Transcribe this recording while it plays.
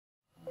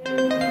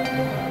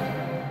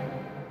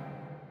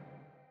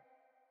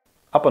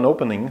Upon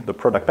opening the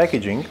product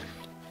packaging,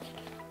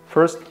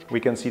 first we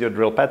can see the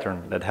drill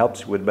pattern that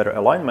helps with better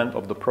alignment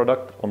of the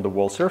product on the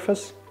wall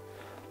surface.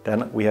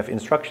 Then we have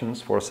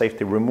instructions for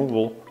safety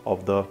removal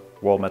of the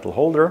wall metal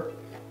holder.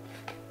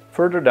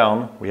 Further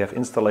down we have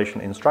installation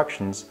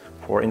instructions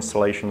for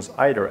installations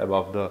either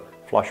above the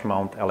flush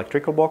mount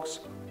electrical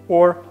box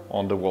or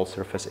on the wall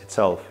surface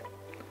itself.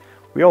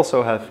 We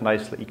also have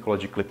nicely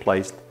ecologically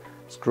placed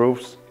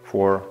screws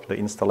for the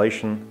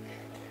installation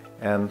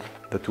and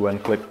the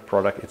 2N clip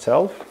product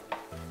itself.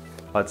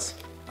 Let's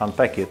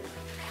unpack it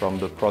from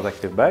the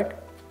protective bag.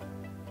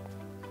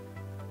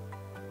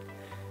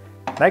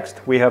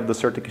 Next, we have the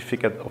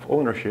certificate of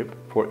ownership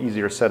for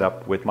easier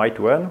setup with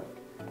My2N,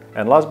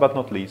 and last but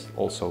not least,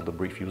 also the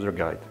brief user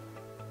guide.